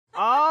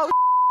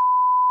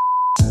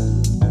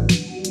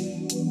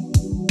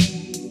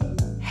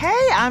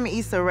I'm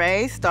Issa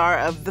Rae, star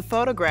of The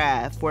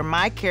Photograph, where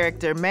my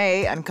character,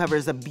 May,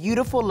 uncovers a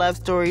beautiful love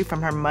story from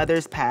her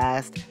mother's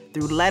past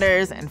through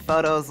letters and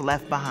photos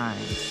left behind.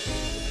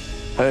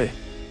 Hey,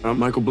 I'm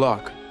Michael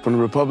Block from The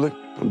Republic.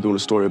 I'm doing a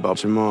story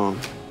about your mom.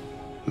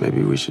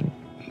 Maybe we should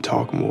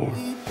talk more.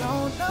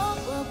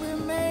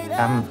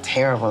 I'm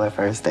terrible at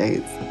first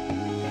dates.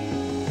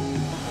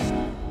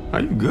 Are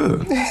you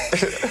good?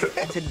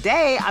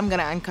 Today, I'm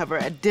gonna uncover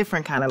a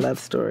different kind of love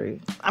story.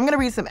 I'm gonna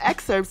read some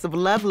excerpts of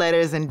love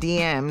letters and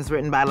DMs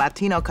written by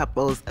Latino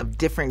couples of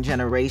different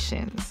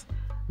generations.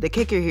 The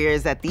kicker here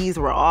is that these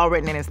were all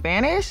written in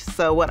Spanish,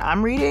 so what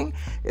I'm reading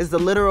is the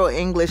literal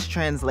English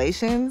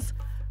translations.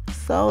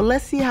 So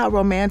let's see how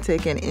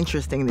romantic and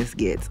interesting this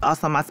gets.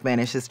 Also, my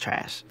Spanish is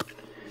trash.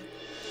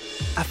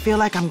 I feel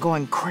like I'm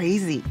going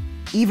crazy,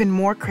 even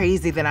more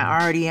crazy than I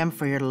already am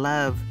for your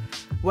love.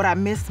 What I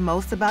miss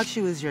most about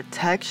you is your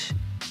touch,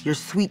 your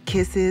sweet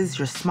kisses,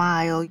 your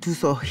smile,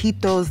 tus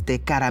ojitos de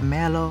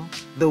caramelo,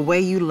 the way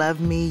you love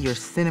me, your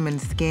cinnamon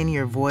skin,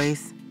 your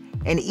voice,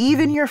 and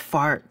even your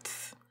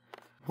farts.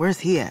 Where's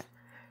he at?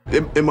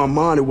 In my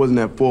mind, it wasn't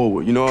that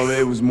forward. You know what I mean?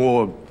 It was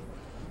more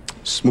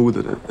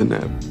smoother than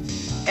that.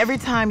 Every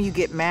time you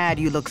get mad,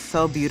 you look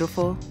so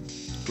beautiful.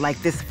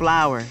 Like this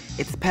flower.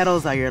 Its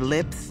petals are your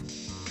lips,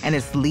 and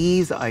its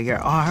leaves are your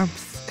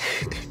arms.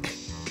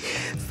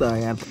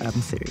 Sorry, I'm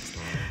serious.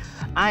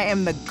 I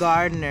am the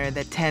gardener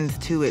that tends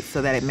to it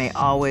so that it may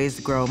always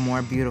grow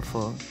more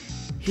beautiful.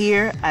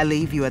 Here, I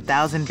leave you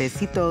 1,000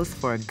 besitos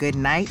for a good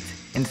night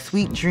and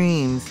sweet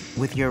dreams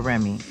with your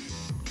Remy.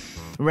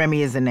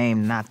 Remy is the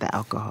name, not the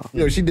alcohol.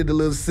 You know, she did the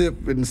little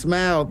sip and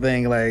smile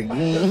thing, like.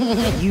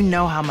 You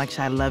know how much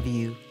I love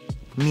you.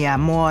 Mi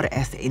amor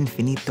es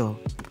infinito.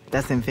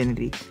 That's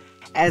infinity.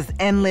 As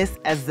endless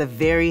as the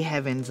very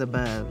heavens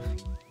above.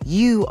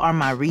 You are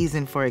my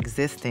reason for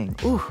existing.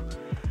 Ooh.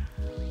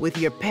 With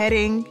your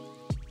petting,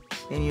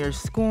 and your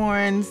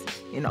scorns,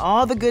 in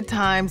all the good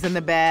times and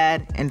the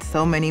bad, and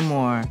so many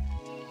more.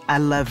 I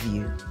love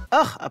you.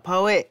 Ugh, a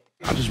poet.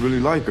 I just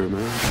really like her,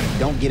 man.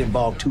 Don't get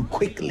involved too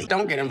quickly.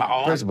 Don't get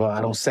involved. First of all, I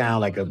don't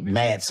sound like a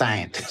mad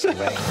scientist,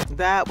 right?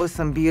 That was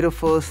some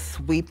beautiful,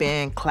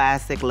 sweeping,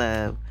 classic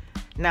love.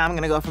 Now I'm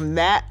gonna go from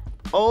that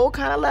old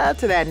kind of love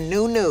to that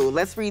new.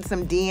 Let's read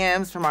some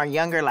DMs from our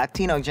younger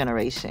Latino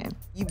generation.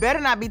 You better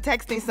not be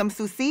texting some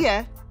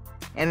Sucia.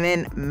 And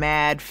then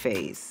mad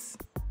face.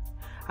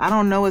 I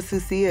don't know what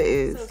Sucia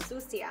is. So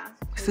Sucia.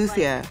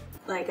 Sucia.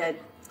 Like a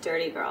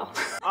dirty girl.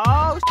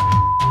 Oh,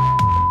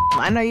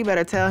 I know you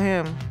better tell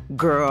him,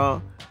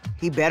 girl.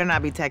 He better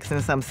not be texting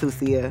some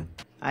Sucia.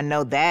 I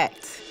know that.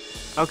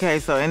 Okay,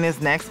 so in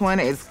this next one,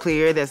 it's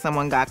clear that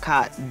someone got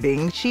caught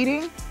Bing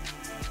cheating.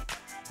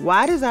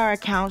 Why does our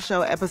account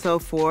show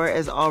episode 4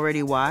 as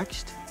already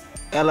watched?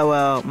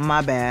 LOL,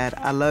 my bad.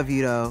 I love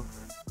you though.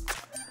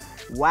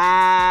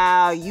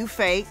 Wow, you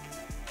fake.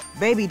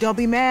 Baby, don't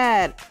be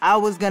mad. I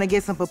was gonna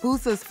get some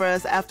pupusas for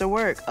us after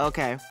work.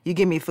 Okay, you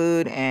give me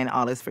food and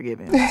all is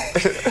forgiven.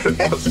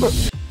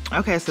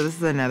 Okay, so this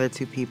is another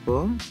 2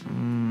 people.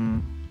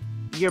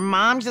 Your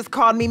mom just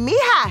called me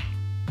mija.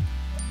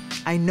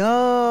 I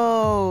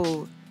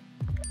know.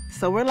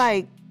 So we're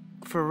like,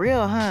 for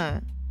real, huh?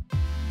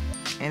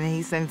 And then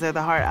he sends her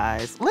the heart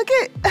eyes. Look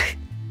at,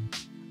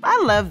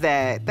 I love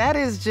that. That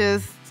is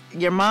just,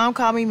 your mom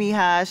called me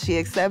mija, she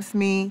accepts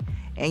me,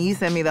 and you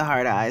send me the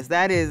heart eyes.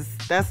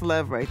 That's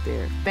love right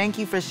there. Thank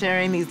you for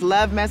sharing these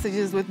love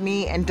messages with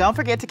me, and don't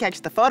forget to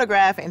catch The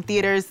Photograph in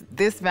theaters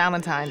this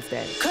Valentine's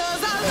Day.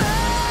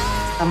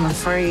 I'm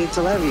afraid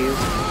to love you.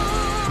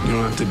 You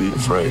don't have to be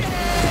afraid.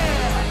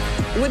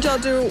 What'd y'all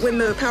do when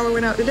the power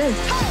went out today?